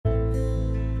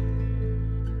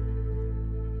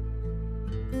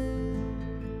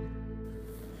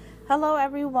Hello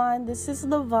everyone, this is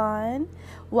Lavon.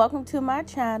 Welcome to my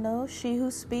channel, She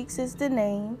Who Speaks is the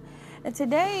name. And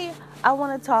today I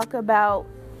want to talk about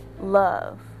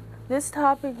love. This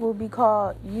topic will be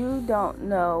called You Don't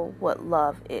Know What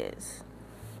Love Is.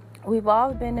 We've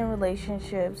all been in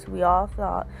relationships. We all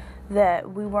thought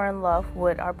that we were in love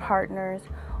with our partners,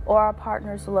 or our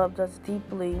partners loved us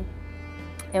deeply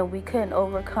and we couldn't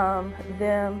overcome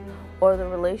them or the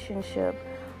relationship.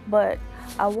 But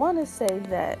I want to say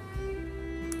that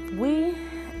we,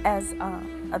 as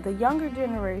the younger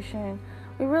generation,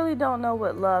 we really don't know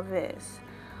what love is.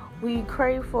 We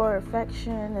crave for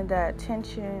affection and that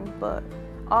attention, but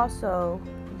also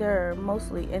there are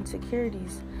mostly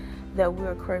insecurities that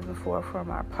we're craving for from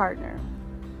our partner.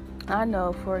 I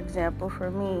know, for example,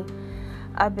 for me,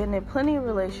 I've been in plenty of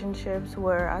relationships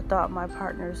where I thought my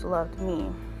partners loved me.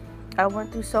 I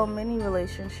went through so many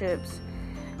relationships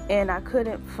and I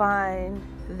couldn't find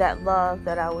that love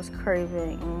that I was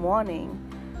craving and wanting.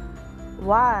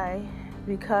 Why?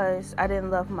 Because I didn't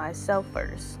love myself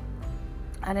first.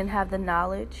 I didn't have the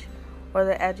knowledge or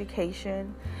the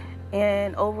education,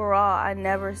 and overall I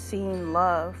never seen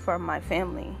love from my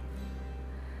family.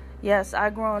 Yes, I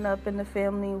grown up in a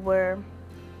family where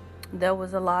there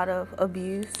was a lot of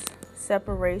abuse,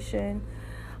 separation.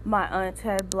 My aunts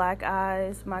had black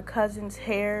eyes. My cousin's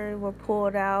hair were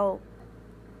pulled out.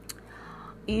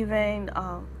 Even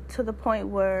to the point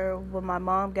where when my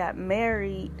mom got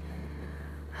married,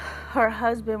 her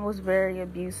husband was very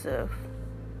abusive.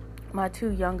 My two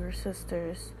younger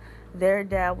sisters, their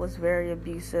dad was very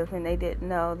abusive, and they didn't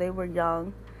know. They were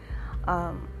young.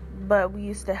 But we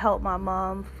used to help my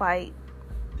mom fight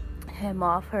him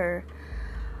off her.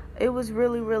 It was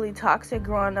really, really toxic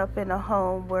growing up in a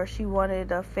home where she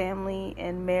wanted a family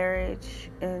and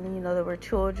marriage, and there were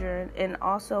children. And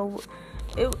also,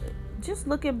 just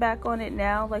looking back on it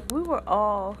now, like, we were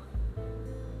all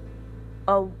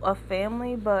a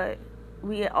family, but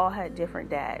we all had different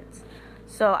dads.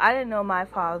 So I didn't know my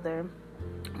father.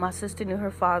 My sister knew her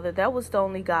father. That was the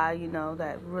only guy,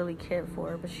 that really cared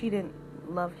for her, but she didn't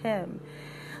love him.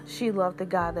 She loved the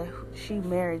guy that she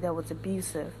married that was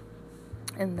abusive.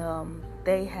 And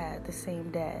they had the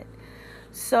same dad.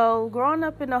 So growing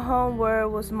up in a home where it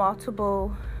was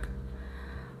multiple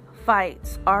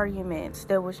fights, arguments,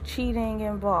 there was cheating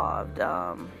involved,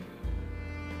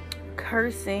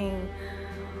 cursing.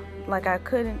 Like, I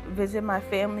couldn't visit my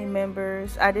family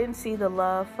members. I didn't see the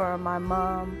love for my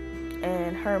mom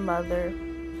and her mother.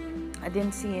 I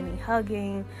didn't see any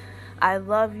hugging, I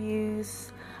love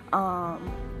yous.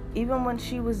 Even when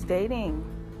she was dating,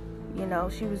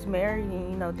 she was married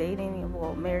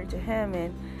and, married to him,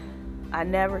 and I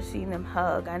never seen him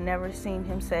hug. I never seen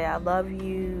him say, I love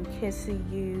you, kissing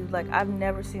you. Like, I've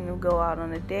never seen him go out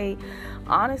on a date.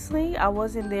 Honestly, I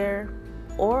wasn't there,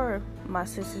 or my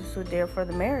sisters were there for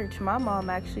the marriage. My mom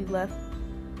actually left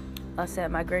us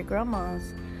at my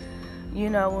great-grandma's.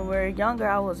 When we were younger,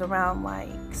 I was around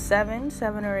like 7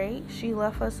 or 8. She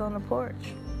left us on the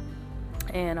porch.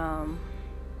 And,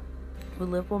 we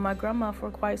lived with my grandma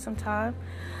for quite some time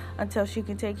until she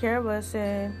could take care of us,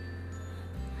 and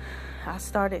I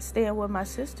started staying with my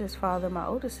sister's father, my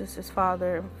older sister's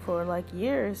father, for like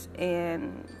years.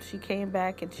 And she came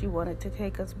back and she wanted to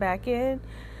take us back in,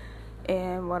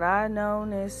 and what I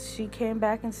known is she came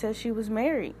back and said she was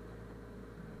married.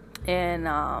 And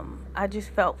I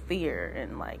just felt fear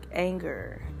and like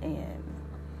anger, and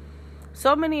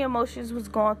so many emotions was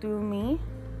going through me.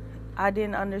 I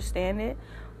didn't understand it,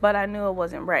 but I knew it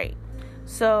wasn't right.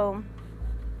 So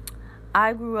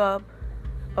I grew up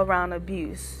around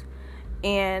abuse,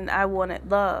 and I wanted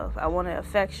love. I wanted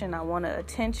affection. I wanted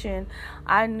attention.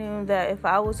 I knew that if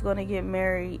I was going to get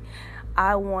married,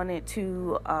 I wanted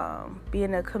to be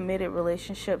in a committed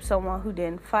relationship, someone who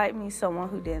didn't fight me, someone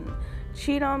who didn't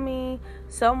cheat on me,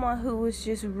 someone who was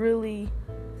just really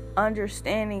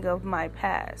understanding of my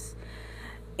past.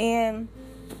 And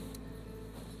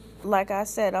like I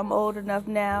said, I'm old enough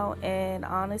now, and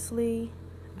honestly,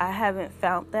 I haven't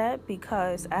found that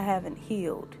because I haven't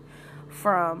healed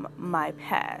from my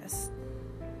past.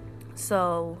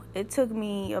 So it took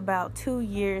me about 2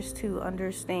 years to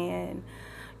understand,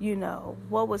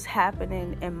 what was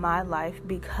happening in my life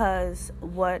because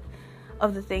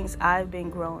of the things I've been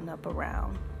growing up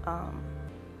around.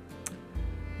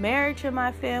 Marriage in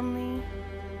my family,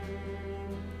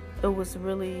 it was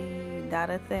really not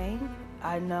a thing.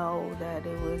 I know that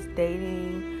it was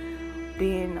dating,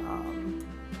 being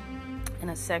in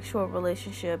a sexual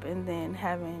relationship, and then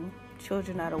having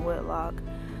children out of wedlock.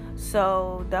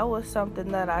 So that was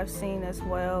something that I've seen as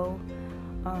well.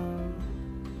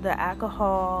 The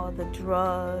alcohol, the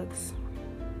drugs,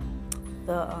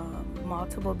 the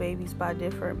multiple babies by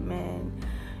different men.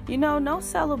 No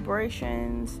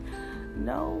celebrations,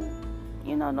 no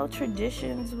no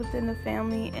traditions within the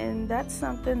family, and that's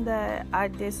something that I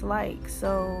dislike.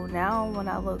 So now when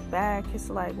I look back, it's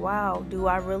like, wow, do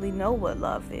I really know what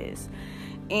love is?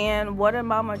 And what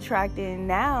am I attracting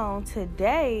now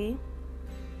today,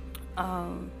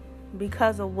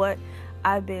 because of what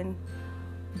I've been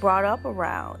brought up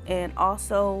around, and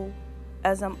also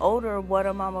as I'm older, what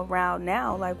am I around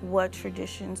now? Like, what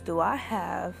traditions do I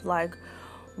have? Like,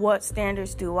 what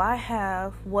standards do I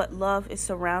have? What love is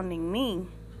surrounding me?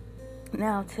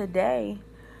 Now, today,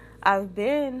 I've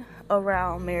been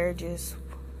around marriages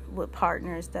with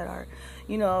partners that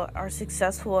are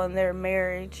successful in their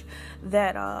marriage,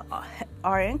 that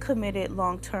are in committed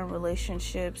long-term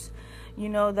relationships,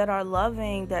 that are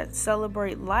loving, that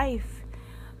celebrate life,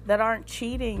 that aren't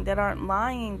cheating, that aren't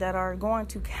lying, that are going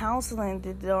to counseling,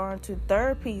 that are into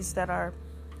therapies, that are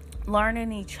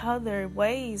learning each other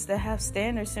ways, that have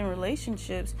standards in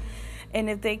relationships. And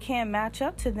if they can't match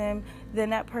up to them,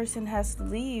 then that person has to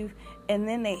leave, and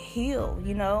then they heal.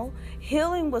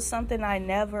 Healing was something I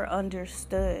never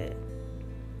understood.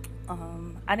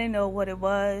 I didn't know what it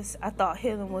was. I thought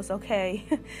healing was okay.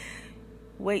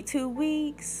 Wait 2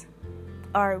 weeks.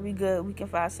 All right, we good. We can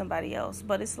find somebody else.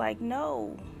 But it's like,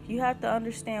 no, you have to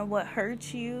understand what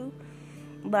hurts you.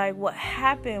 Like, what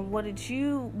happened,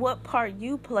 what part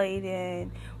you played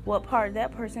in, what part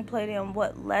that person played in,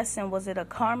 what lesson. Was it a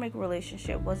karmic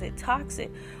relationship? Was it toxic?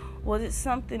 Was it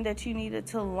something that you needed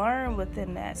to learn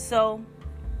within that? So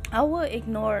I would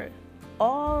ignore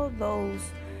all those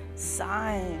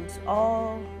signs,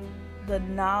 all the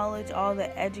knowledge, all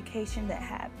the education that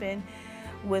happened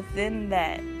within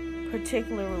that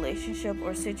particular relationship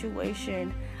or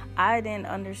situation. I didn't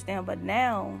understand, but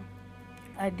now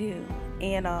I do.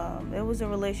 And it was a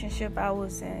relationship I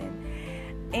was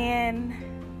in, and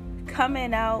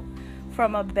coming out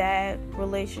from a bad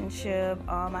relationship,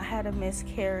 I had a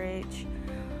miscarriage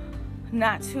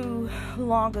not too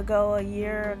long ago, a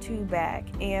year or two back,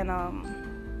 and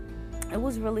it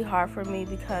was really hard for me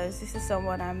because this is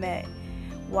someone I met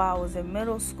while I was in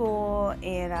middle school,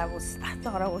 and I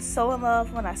thought I was so in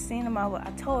love. When I seen him,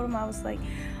 I told him, I was like,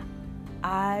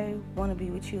 I want to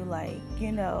be with you. Like,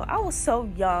 I was so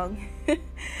young.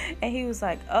 And he was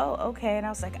like, oh, okay. And I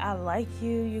was like, I like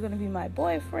you. You're going to be my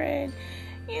boyfriend.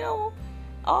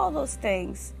 All those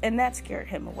things. And that scared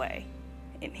him away.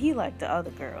 And he liked the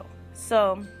other girl.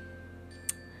 So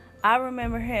I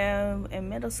remember him in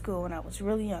middle school when I was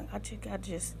really young. I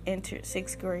just entered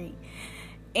 6th grade.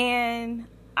 And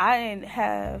I didn't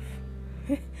have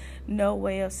no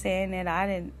way of saying it.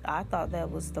 I thought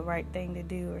that was the right thing to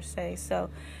do or say. So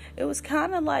it was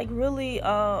kind of like really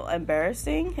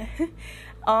embarrassing.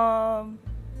 Going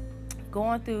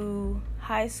through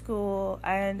high school,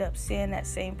 I ended up seeing that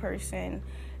same person.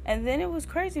 And then it was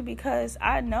crazy because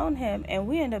I'd known him and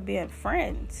we ended up being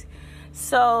friends.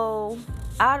 So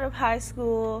out of high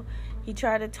school, he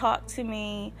tried to talk to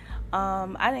me.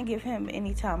 I didn't give him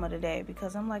any time of the day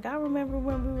because I'm like, I remember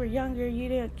when we were younger, you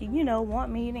didn't, want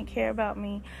me, you didn't care about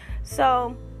me.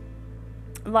 So,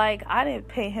 like, I didn't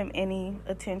pay him any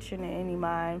attention or any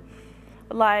mind.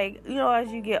 Like,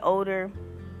 as you get older,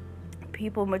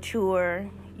 people mature.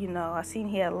 I seen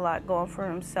he had a lot going for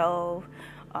himself.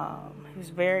 He was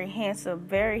very handsome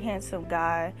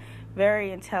guy,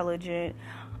 very intelligent,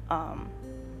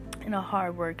 and a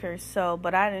hard worker. So,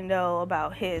 but I didn't know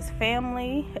about his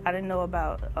family. I didn't know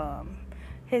about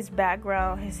his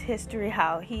background, his history,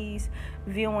 how he's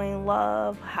viewing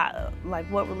love,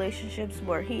 what relationships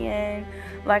were he in.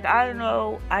 Like, I don't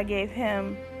know. I gave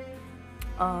him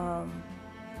a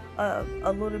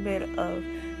little bit of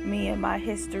me and my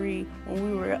history when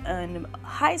we were in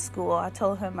high school. I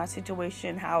told him my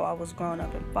situation, how I was growing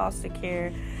up in foster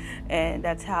care, and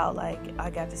that's how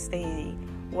I got to stay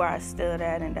where I stood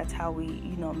at, and that's how we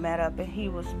met up. And he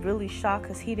was really shocked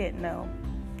because he didn't know.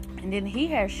 And then he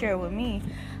had shared with me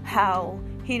how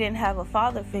he didn't have a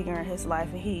father figure in his life,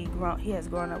 and he has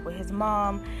grown up with his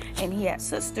mom, and he had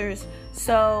sisters.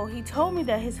 So he told me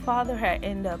that his father had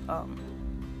ended up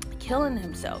killing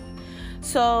himself.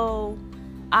 So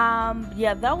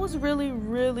that was really,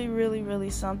 really, really, really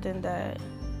something that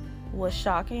was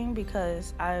shocking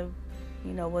because I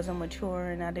wasn't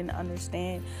mature, and I didn't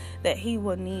understand that he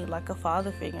would need like a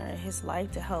father figure in his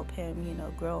life to help him,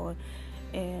 grow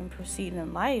and proceed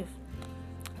in life.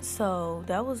 So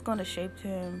that was going to shape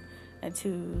him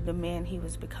into the man he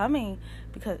was becoming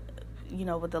because,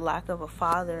 with the lack of a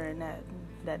father and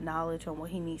that knowledge on what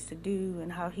he needs to do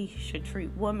and how he should treat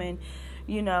women,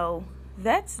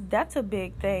 that's a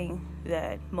big thing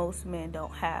that most men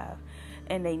don't have.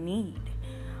 and they need.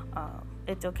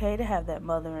 It's okay to have that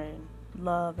mother and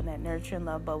love and that nurturing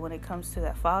love, but when it comes to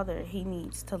that father, he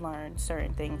needs to learn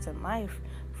certain things in life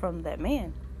from that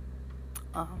man.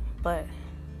 But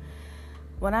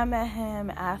when I met him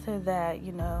after that,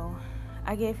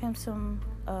 I gave him some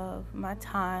of my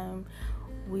time.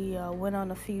 We went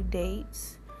on a few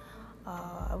dates.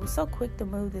 I was so quick to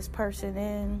move this person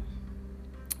in.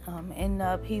 Ended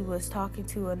up, he was talking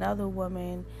to another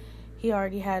woman. He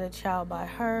already had a child by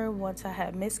her. Once I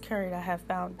had miscarried, I had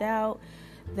found out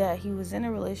that he was in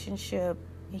a relationship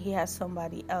and he had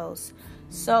somebody else.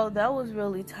 So that was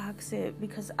really toxic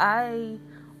because I,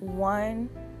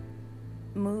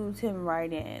 moved him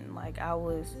right in. Like, I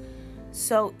was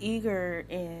so eager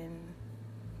and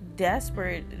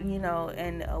desperate,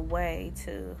 in a way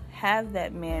to have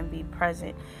that man be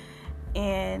present.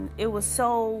 And it was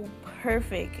so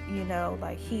perfect,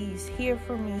 like he's here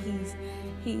for me.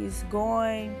 He's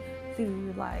going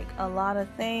through like a lot of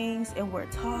things, and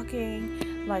we're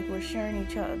talking, like we're sharing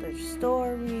each other's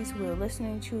stories, we're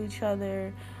listening to each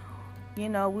other, we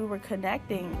were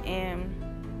connecting, and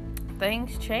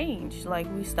things changed. Like,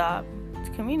 we stopped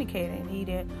communicating. He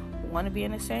didn't want to be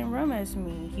in the same room as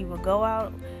me. He would go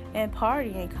out and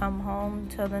party and come home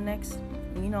till the next,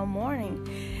 morning.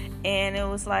 And it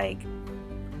was like,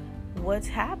 what's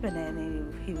happening?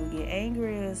 And he would get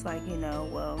angry. It was like,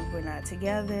 well, we're not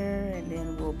together, and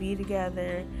then we'll be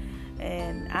together.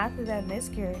 And after that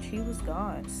miscarriage, he was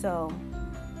gone. So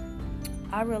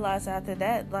I realized after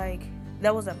that, like,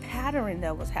 there was a pattern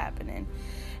that was happening.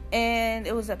 And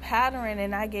it was a pattern,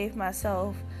 and I gave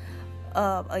myself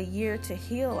a year to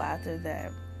heal after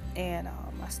that. And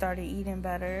I started eating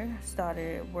better,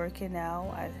 started working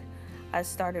out. I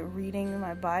started reading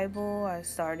my Bible. I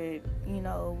started,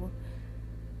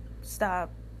 stop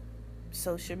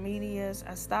social medias.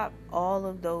 I stopped all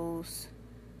of those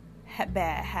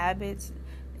bad habits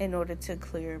in order to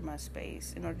clear my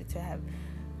space, in order to have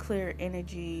clear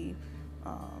energy,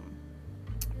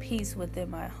 peace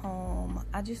within my home.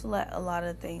 I just let a lot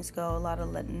of things go, a lot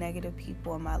of negative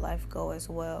people in my life go as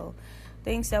well.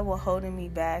 Things that were holding me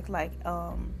back, like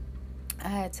I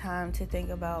had time to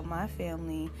think about my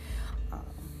family.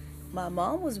 My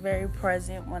mom was very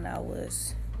present when I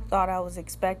thought I was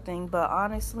expecting, but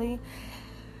honestly,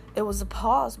 it was a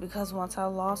pause because once I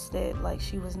lost it, like,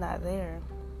 she was not there.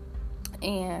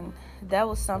 And that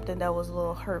was something that was a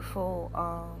little hurtful.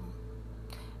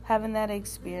 Having that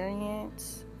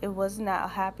experience, it was not a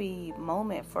happy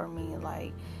moment for me.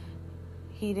 Like,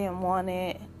 he didn't want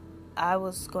it. I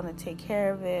was going to take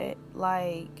care of it.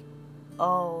 Like,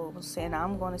 saying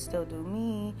I'm going to still do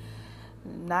me,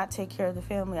 not take care of the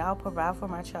family. I'll provide for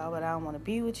my child, but I don't want to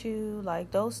be with you.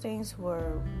 Like, those things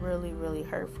were really, really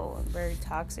hurtful and very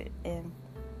toxic. And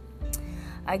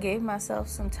I gave myself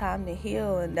some time to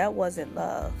heal, and that wasn't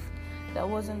love. That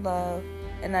wasn't love,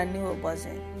 and I knew it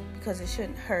wasn't, because it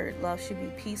shouldn't hurt. Love should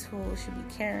be peaceful, it should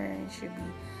be caring,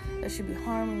 there should be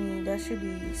harmony, there should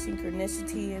be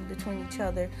synchronicity in between each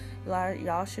other.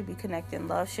 Y'all should be connecting.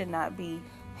 Love should not be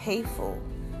hateful.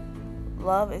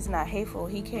 Love is not hateful.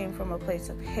 He came from a place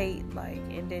of hate,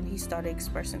 and then he started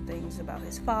expressing things about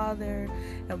his father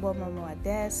and what my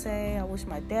dad say. I wish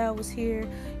my dad was here.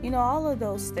 All of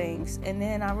those things. And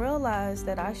then I realized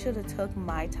that I should have took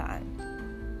my time.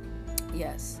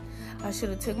 Yes, I should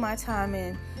have took my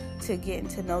time to getting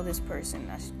to know this person.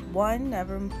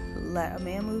 Never let a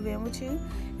man move in with you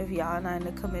if y'all not in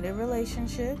a committed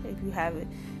relationship, if you haven't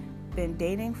been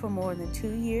dating for more than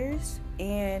 2 years,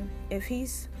 and if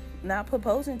he's not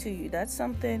proposing to you, that's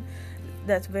something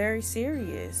that's very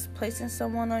serious. Placing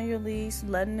someone on your lease,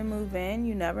 letting them move in,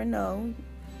 you never know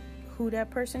who that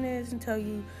person is until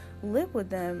you live with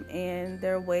them, and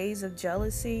their ways of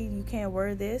jealousy. You can't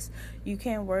wear this, you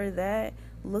can't wear that,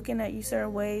 looking at you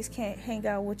certain ways, can't hang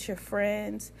out with your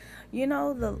friends.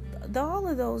 All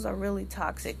of those are really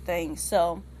toxic things.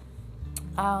 So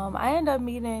I ended up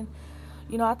meeting,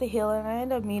 after healing, I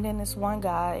ended up meeting this one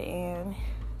guy, and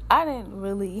I didn't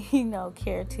really,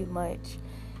 care too much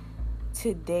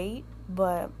to date,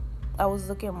 but I was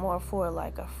looking more for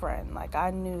like a friend. Like,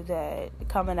 I knew that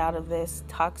coming out of this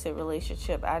toxic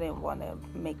relationship, I didn't want to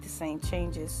make the same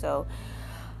changes. So,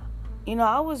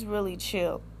 I was really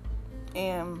chill.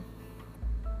 And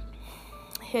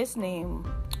his name,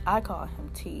 I call him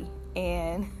T.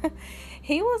 And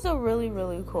he was a really,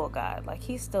 really cool guy. Like,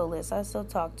 he still is. I still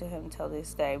talk to him till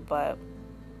this day. But,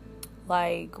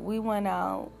 like, we went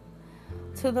out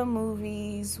to the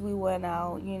movies. We went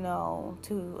out,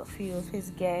 to a few of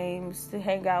his games, to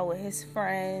hang out with his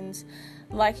friends.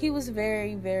 Like, he was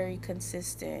very, very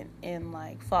consistent in,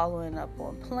 like, following up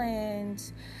on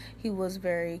plans. He was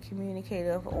very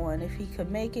communicative on if he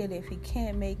could make it, if he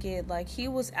can't make it. Like, he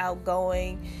was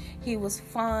outgoing. He was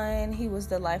fun. He was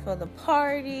the life of the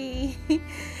party.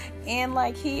 And,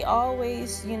 like, he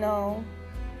always,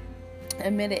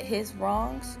 admitted his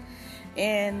wrongs.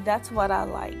 And that's what I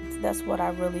liked. That's what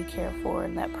I really care for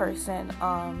in that person.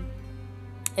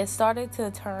 It started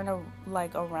to turn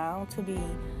around to be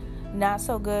not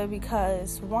so good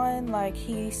because, one, like,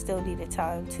 he still needed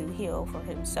time to heal for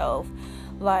himself.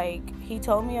 Like, he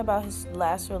told me about his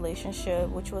last relationship,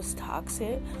 which was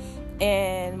toxic,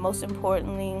 and most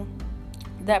importantly,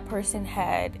 that person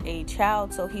had a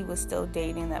child, so he was still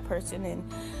dating that person, and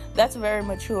that's very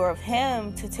mature of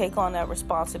him to take on that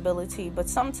responsibility. But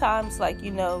sometimes,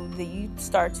 you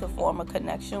start to form a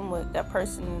connection with that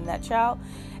person and that child,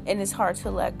 and it's hard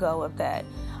to let go of that.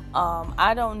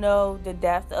 I don't know the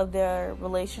depth of their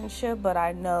relationship, but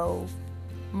I know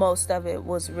most of it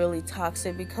was really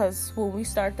toxic, because when we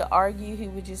start to argue, he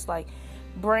would just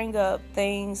bring up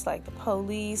things like the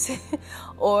police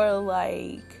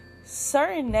or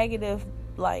certain negative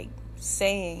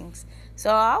sayings. So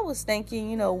I was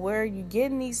thinking, where are you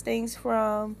getting these things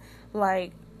from?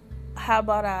 How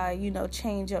about I,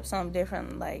 change up something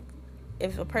different?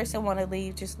 If a person want to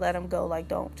leave, just let them go.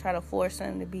 Don't try to force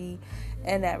them to be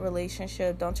in that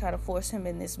relationship. Don't try to force him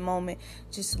in this moment.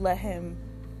 Just let him,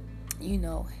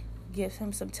 give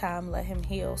him some time, let him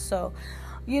heal. So,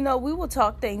 we would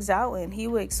talk things out, and he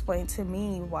would explain to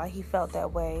me why he felt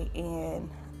that way.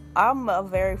 And I'm a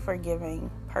very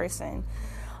forgiving person.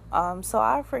 So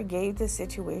I forgave the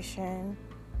situation.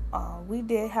 We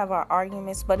did have our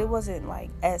arguments, but it wasn't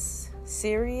as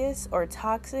serious or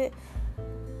toxic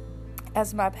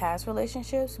as my past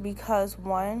relationships, because,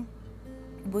 one,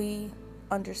 we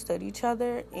understood each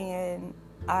other, and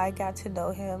I got to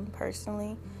know him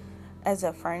personally as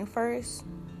a friend first.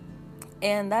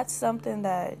 And that's something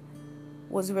that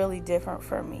was really different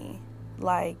for me.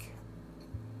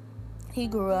 He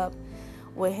grew up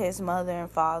with his mother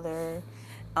and father.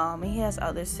 He has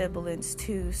other siblings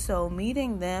too. So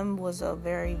meeting them was a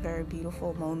very, very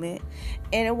beautiful moment.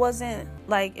 And it wasn't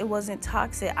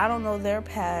toxic. I don't know their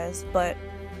past, but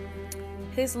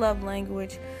his love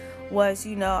language was,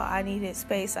 I needed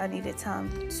space. I needed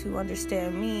time to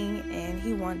understand me. And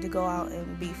he wanted to go out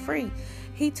and be free.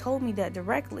 He told me that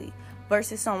directly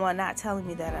versus someone not telling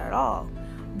me that at all.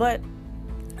 But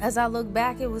as I look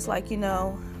back, it was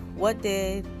what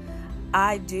did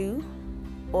I do?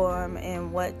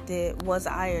 And what was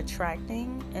I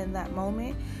attracting in that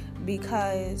moment?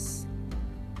 Because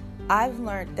I've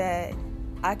learned that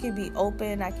I can be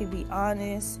open, I can be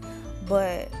honest,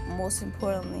 but most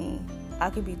importantly, I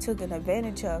could be taken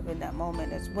advantage of in that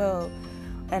moment as well.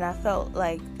 And I felt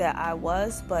like that I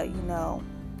was, but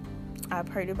I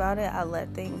prayed about it. I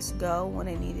let things go when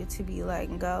it needed to be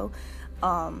let go.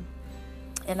 And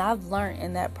I've learned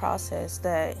in that process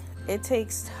that it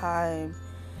takes time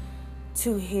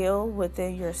to heal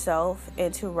within yourself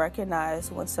and to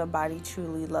recognize when somebody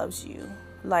truly loves you.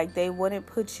 They wouldn't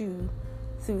put you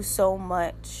through so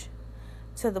much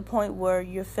to the point where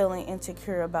you're feeling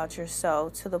insecure about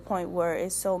yourself, to the point where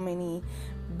it's so many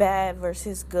bad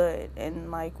versus good. And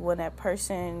when that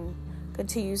person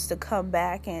continues to come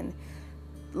back and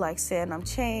saying I'm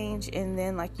changed, and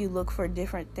then you look for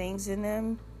different things in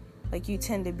them, you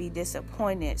tend to be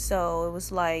disappointed. So it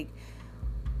was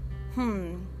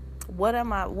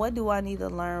what do I need to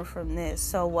learn from this?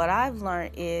 So what I've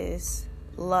learned is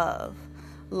love.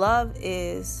 Love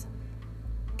is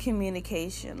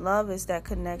communication. Love is that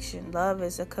connection. Love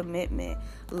is a commitment.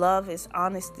 Love is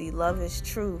honesty. Love is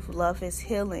truth. Love is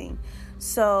healing.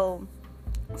 So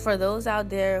for those out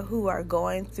there who are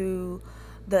going through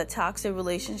the toxic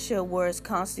relationship where it's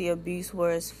constant abuse,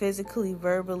 where it's physically,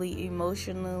 verbally,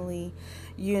 emotionally,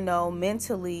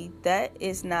 mentally, that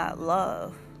is not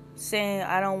love. Saying,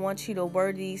 I don't want you to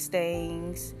wear these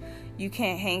things, you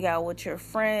can't hang out with your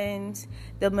friends,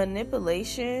 the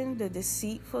manipulation, the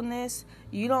deceitfulness,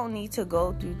 you don't need to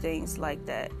go through things like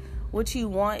that. What you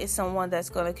want is someone that's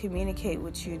going to communicate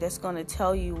with you, that's going to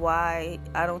tell you why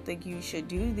I don't think you should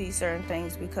do these certain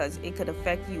things because it could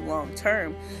affect you long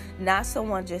term. Not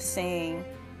someone just saying,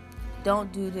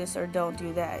 don't do this or don't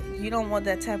do that. You don't want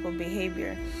that type of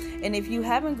behavior. And if you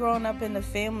haven't grown up in a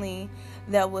family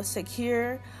that was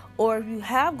secure, or if you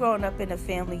have grown up in a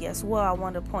family as well, I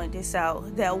want to point this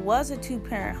out, that was a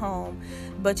two-parent home,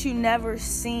 but you never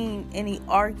seen any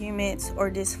arguments or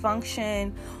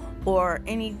dysfunction or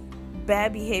any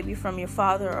bad behavior from your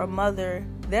father or mother,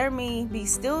 there may be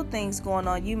still things going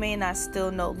on. You may not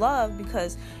still know love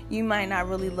because you might not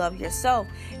really love yourself.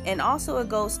 And also it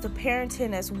goes to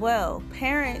parenting as well.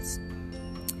 Parents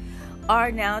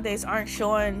nowadays aren't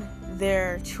showing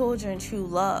their children true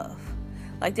love.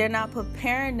 Like, they're not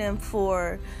preparing them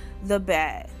for the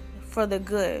bad, for the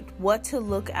good, what to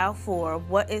look out for,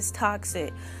 what is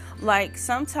toxic. Like,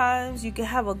 sometimes you can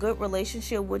have a good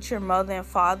relationship with your mother and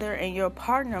father, and your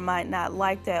partner might not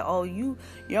like that. Oh,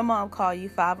 your mom called you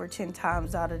 5 or 10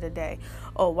 times out of the day.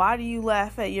 Or why do you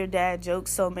laugh at your dad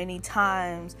jokes so many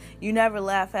times? You never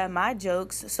laugh at my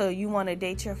jokes, so you want to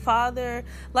date your father.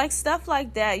 Like, stuff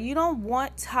like that. You don't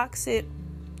want toxic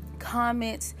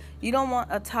comments. You don't want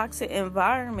a toxic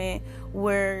environment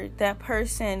where that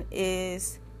person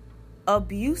is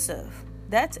abusive.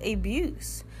 That's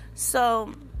abuse.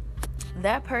 So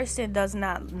that person does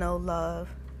not know love,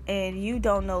 and you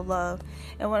don't know love.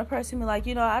 And when a person be like,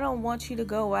 I don't want you to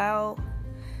go out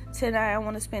tonight, I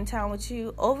want to spend time with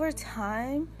you, over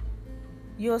time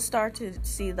you'll start to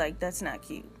see, like, that's not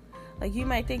cute. Like, you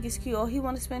might think it's cute. Oh, he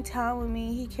want to spend time with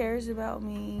me, he cares about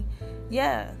me.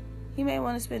 Yeah, he may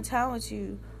want to spend time with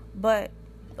you, but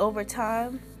over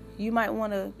time you might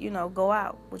want to, go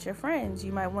out with your friends.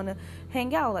 You might want to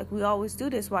hang out. Like, we always do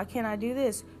this. Why can't I do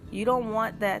this? You don't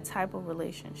want that type of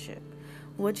relationship.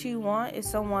 What you want is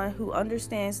someone who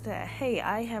understands that, hey,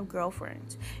 I have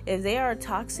girlfriends. If they are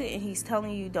toxic and he's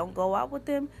telling you don't go out with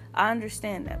them, I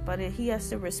understand that. But he has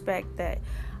to respect that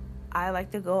I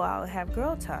like to go out and have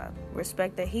girl time.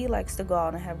 Respect that he likes to go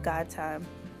out and have guy time.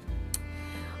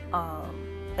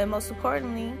 And most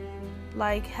importantly,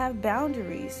 like, have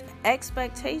boundaries,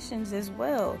 expectations as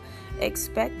well.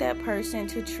 Expect that person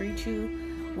to treat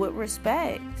you with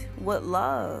respect, with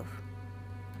love.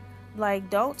 Like,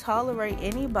 don't tolerate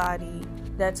anybody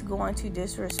that's going to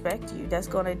disrespect you, that's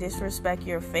going to disrespect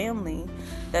your family,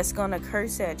 that's going to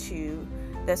curse at you,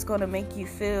 that's going to make you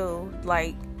feel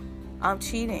like I'm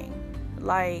cheating,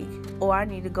 like, or I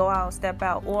need to go out and step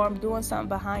out, or I'm doing something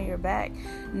behind your back.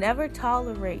 Never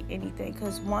tolerate anything,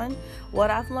 because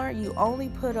what I've learned, you only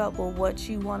put up with what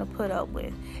you want to put up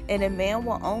with, and a man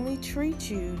will only treat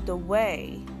you the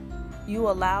way you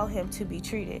allow him to be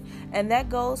treated. And that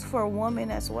goes for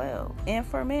women as well, and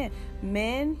for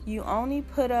men, you only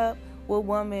put up with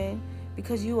women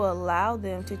because you allow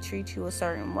them to treat you a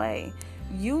certain way.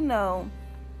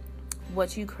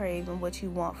 What you crave and what you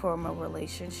want from a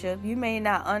relationship. You may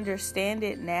not understand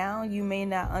it now. You may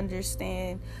not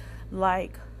understand,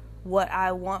 like, what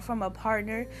I want from a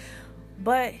partner,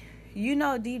 but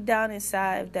deep down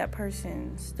inside, if that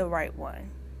person's the right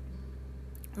one.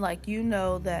 Like,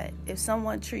 that if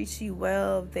someone treats you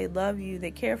well, if they love you,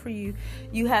 they care for you,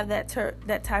 you have that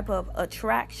type of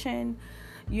attraction.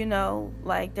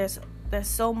 Like, there's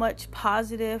so much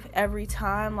positive every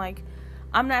time. Like,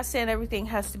 I'm not saying everything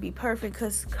has to be perfect,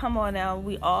 because come on now,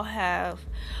 we all have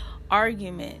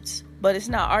arguments, but it's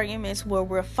not arguments where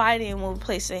we're fighting when we're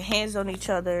placing hands on each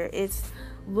other. It's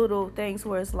little things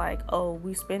where it's like, oh,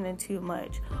 we spending too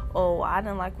much. Oh, I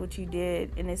didn't like what you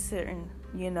did in a certain,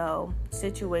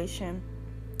 situation,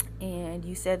 and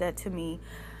you said that to me.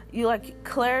 You like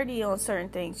clarity on certain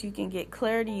things. You can get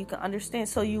clarity, you can understand,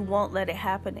 so you won't let it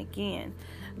happen again.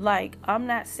 Like, I'm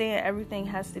not saying everything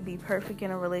has to be perfect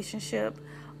in a relationship,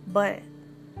 but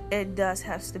it does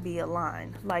have to be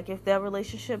aligned. Like, if that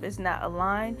relationship is not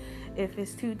aligned, if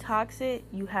it's too toxic,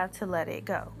 you have to let it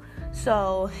go.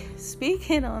 So,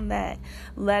 speaking on that,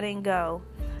 letting go,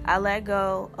 I let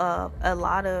go of a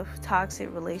lot of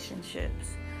toxic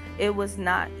relationships. It was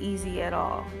not easy at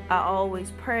all. I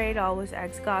always prayed, I always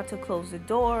asked God to close the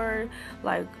door,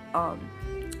 like,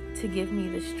 to give me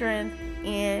the strength,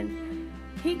 and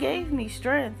He gave me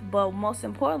strength, but most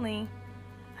importantly,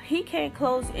 He can't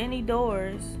close any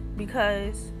doors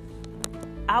because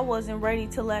I wasn't ready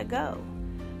to let go.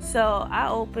 So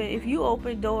if you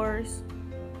open doors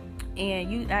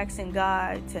and you asking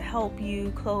God to help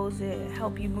you close it,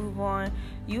 help you move on,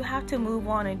 you have to move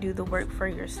on and do the work for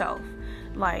yourself.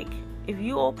 Like, if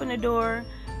you open the door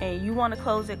and you want to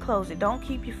close it, close it. Don't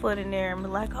keep your foot in there and be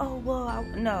like, oh, well,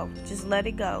 no, just let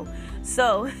it go.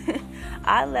 So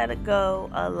I let it go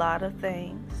a lot of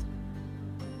things.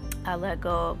 I let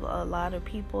go of a lot of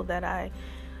people that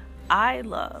I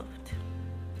loved.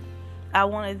 I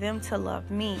wanted them to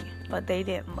love me, but they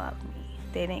didn't love me.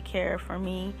 They didn't care for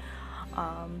me.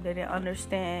 They didn't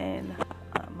understand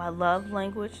my love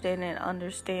language. They didn't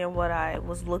understand what I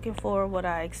was looking for, what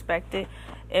I expected.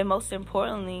 And most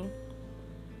importantly,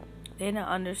 they didn't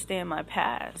understand my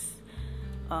past.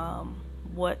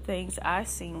 What things I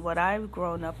seen, what I've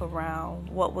grown up around,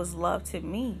 what was love to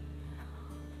me.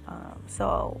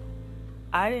 So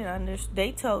I didn't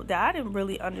understand. I didn't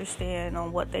really understand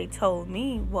on what they told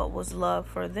me what was love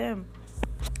for them.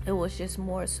 It was just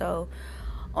more so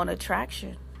on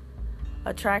attraction,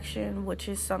 which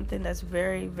is something that's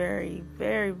very, very,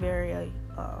 very, very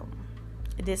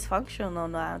dysfunctional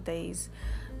nowadays.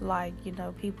 Like,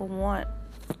 people want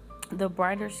the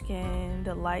brighter skin,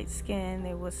 the light skin.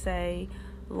 They would say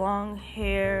long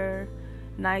hair,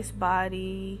 nice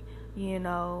body,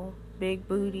 big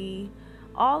booty.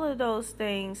 All of those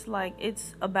things, like,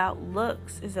 it's about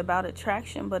looks, it's about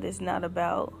attraction, but it's not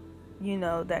about,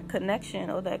 that connection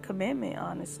or that commitment,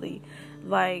 honestly.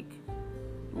 Like,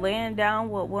 laying down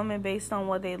with women based on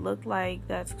what they look like,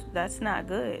 that's not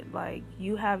good. Like,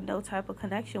 you have no type of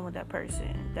connection with that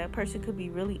person. That person could be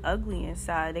really ugly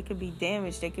inside. They could be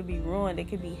damaged. They could be ruined. They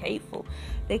could be hateful.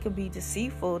 They could be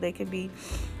deceitful. They could be,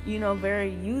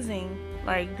 very using,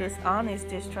 like, dishonest,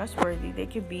 distrustworthy. They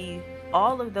could be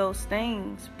all of those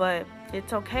things, but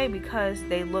it's okay because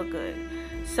they look good.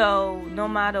 So no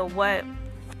matter what,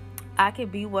 I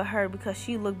could be with her because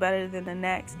she looked better than the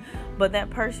next, but that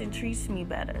person treats me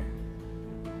better.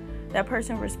 That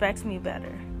person respects me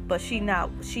better, but she's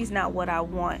not what I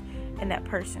want in that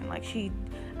person. Like,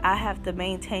 I have to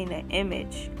maintain an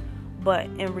image, but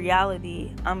in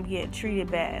reality, I'm getting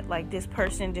treated bad. Like, this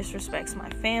person disrespects my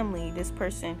family. This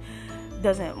person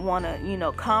doesn't want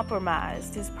to,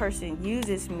 compromise. This person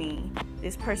uses me.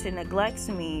 This person neglects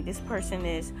me. This person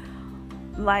is,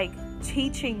 like,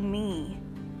 teaching me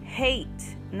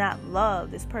hate, not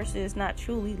love. This person is not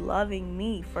truly loving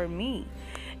me for me.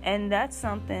 And that's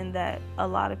something that a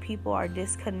lot of people are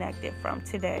disconnected from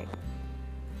today.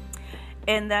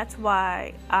 And that's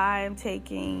why I'm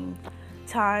taking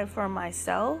time for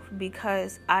myself,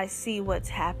 because I see what's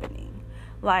happening.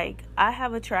 Like, I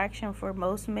have attraction for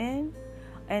most men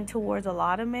and towards a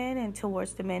lot of men and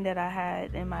towards the men that I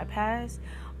had in my past,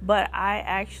 but I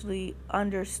actually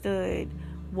understood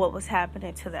what was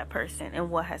happening to that person and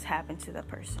what has happened to that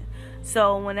person.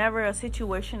 So whenever a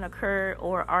situation occurred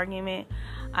or argument,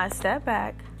 I stepped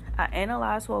back, I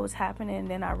analyzed what was happening, and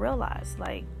then I realized,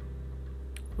 like,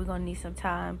 we're going to need some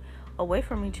time away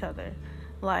from each other.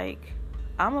 Like,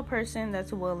 I'm a person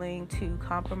that's willing to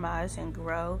compromise and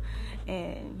grow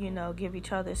and, give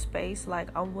each other space. Like,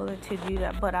 I'm willing to do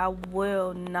that, but I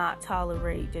will not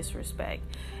tolerate disrespect.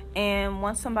 And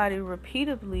once somebody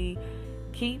repeatedly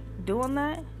keep doing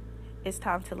that, it's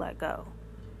time to let go,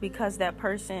 because that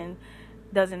person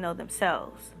doesn't know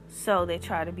themselves. So they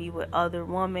try to be with other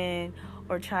women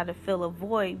or try to fill a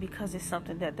void because it's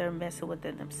something that they're messing with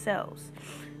in themselves.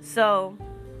 So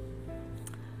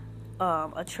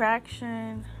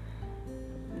attraction,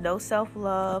 no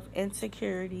self-love,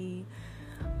 insecurity,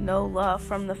 no love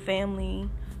from the family,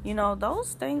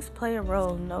 those things play a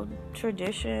role. No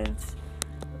traditions,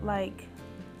 like,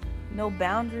 no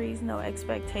boundaries, no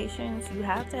expectations. You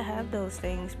have to have those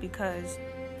things, because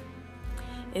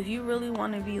if you really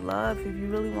want to be loved, if you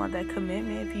really want that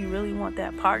commitment, if you really want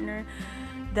that partner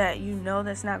that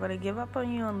that's not going to give up on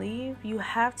you and leave, you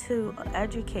have to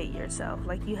educate yourself.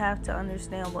 Like, you have to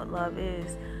understand what love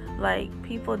is. Like,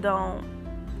 people don't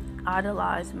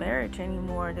idolize marriage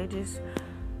anymore. They just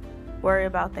worry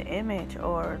about the image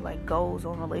or, like, goals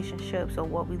on relationships or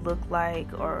what we look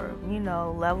like or,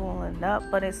 leveling up.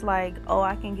 But it's like, oh,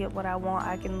 I can get what I want.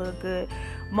 I can look good.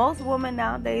 Most women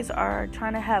nowadays are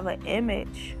trying to have an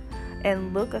image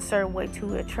and look a certain way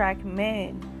to attract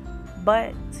men.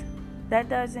 But that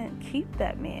doesn't keep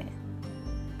that man.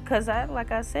 Because,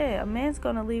 like I said, a man's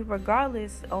going to leave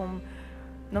regardless, no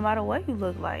matter what you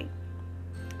look like.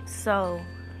 So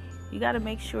you got to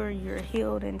make sure you're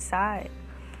healed inside.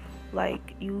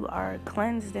 Like, you are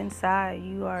cleansed inside.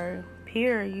 You are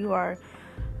pure. You are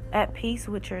at peace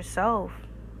with yourself.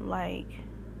 Like,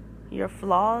 your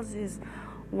flaws is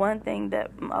one thing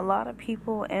that a lot of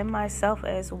people, and myself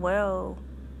as well,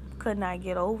 could not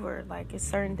get over. Like, it's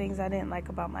certain things I didn't like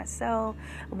about myself,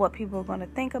 what people are going to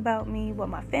think about me, what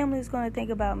my family is going to think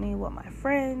about me, what my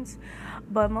friends.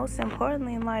 But most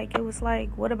importantly, like, it was like,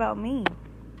 what about me?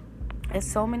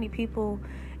 There's so many people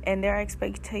and their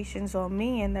expectations on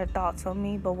me and their thoughts on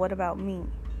me, but what about me?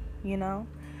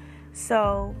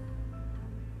 So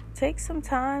take some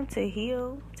time to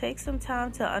heal. Take some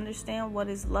time to understand what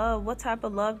is love. What type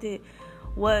of love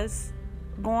was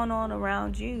going on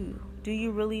around you? Do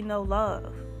you really know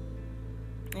love?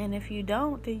 And if you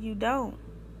don't, then you don't.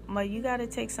 But you got to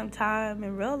take some time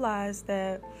and realize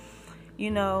that,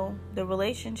 the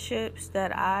relationships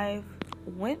that I've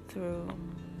went through,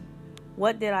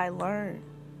 what did I learn?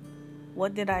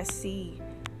 What did I see?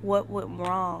 What went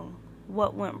wrong?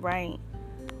 What went right?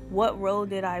 What role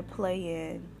did I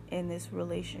play in this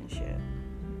relationship,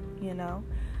 you know?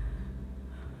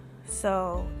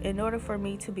 So in order for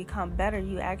me to become better,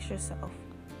 you ask yourself,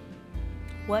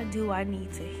 what do I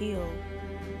need to heal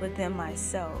within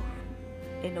myself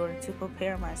in order to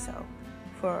prepare myself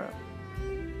for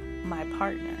my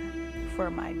partner, for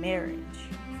my marriage,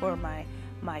 for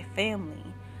my family?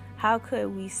 How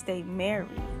could we stay married?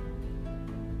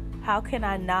 How can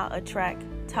I not attract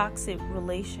toxic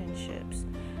relationships,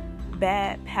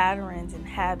 bad patterns and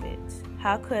habits?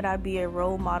 How could I be a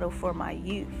role model for my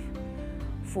youth,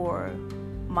 for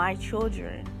my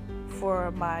children,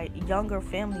 for my younger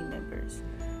family members?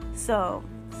 So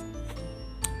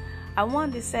I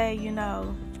wanted to say,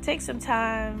 take some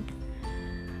time.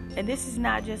 And this is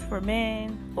not just for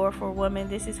men or for women.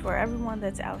 This is for everyone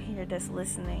that's out here that's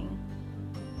listening.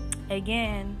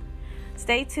 Again,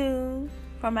 stay tuned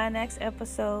for my next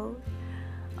episode.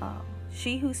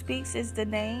 She Who Speaks is the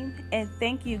name. And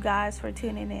thank you guys for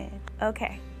tuning in.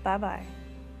 Okay, bye-bye.